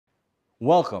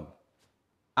Welcome.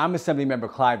 I'm Assemblymember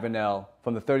Clyde Vernell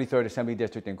from the 33rd Assembly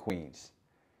District in Queens.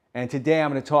 And today I'm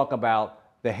going to talk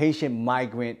about the Haitian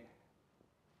migrant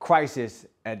crisis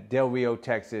at Rio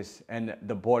Texas and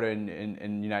the border in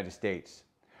the United States.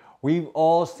 We've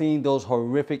all seen those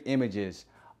horrific images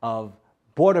of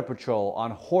Border Patrol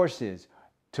on horses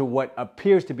to what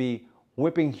appears to be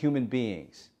whipping human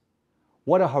beings.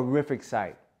 What a horrific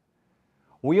sight.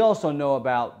 We also know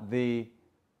about the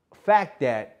fact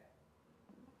that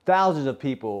thousands of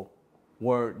people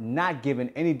were not given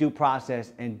any due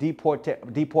process and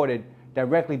deported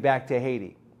directly back to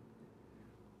Haiti.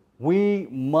 We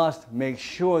must make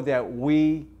sure that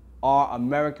we are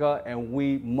America and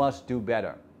we must do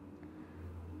better.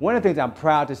 One of the things I'm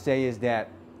proud to say is that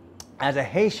as a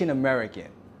Haitian American,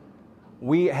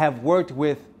 we have worked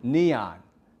with NHAEON,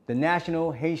 the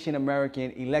National Haitian American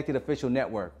Elected Official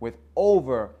Network, with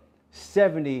over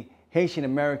 70 Haitian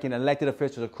American elected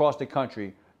officials across the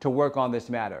country to work on this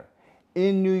matter.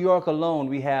 In New York alone,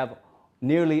 we have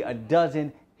nearly a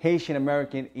dozen Haitian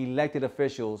American elected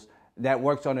officials that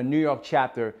works on a New York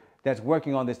chapter that's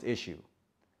working on this issue.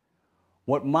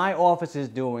 What my office is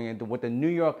doing and what the New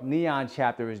York NHAEON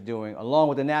chapter is doing, along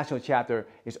with the national chapter,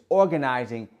 is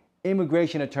organizing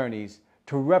immigration attorneys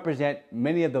to represent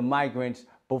many of the migrants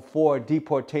before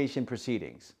deportation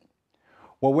proceedings.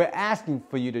 What we're asking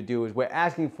for you to do is we're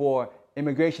asking for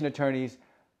immigration attorneys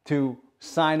to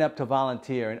sign up to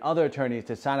volunteer and other attorneys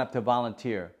to sign up to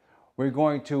volunteer. We're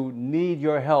going to need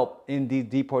your help in these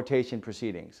deportation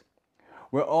proceedings.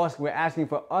 We're asking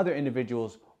for other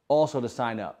individuals also to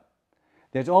sign up.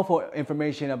 There's also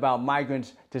information about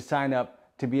migrants to sign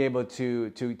up to be able to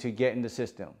get in the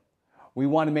system. We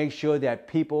want to make sure that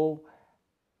people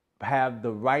have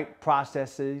the right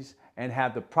processes and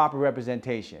have the proper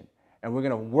representation. And we're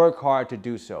going to work hard to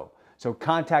do so. So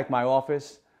contact my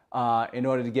office in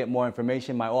order to get more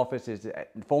information. My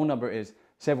phone number is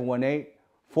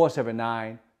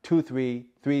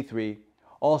 718-479-2333.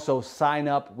 Also sign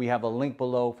up. We have a link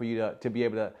below for you to be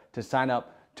able to sign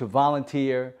up to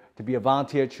volunteer, to be a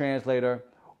volunteer translator,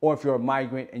 or if you're a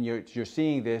migrant and you're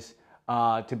seeing this,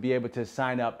 to be able to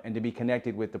sign up and to be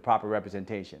connected with the proper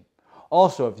representation.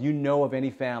 Also, if you know of any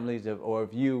families or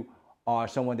if you are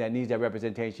someone that needs that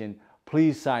representation,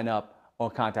 please sign up or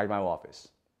contact my office.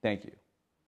 Thank you.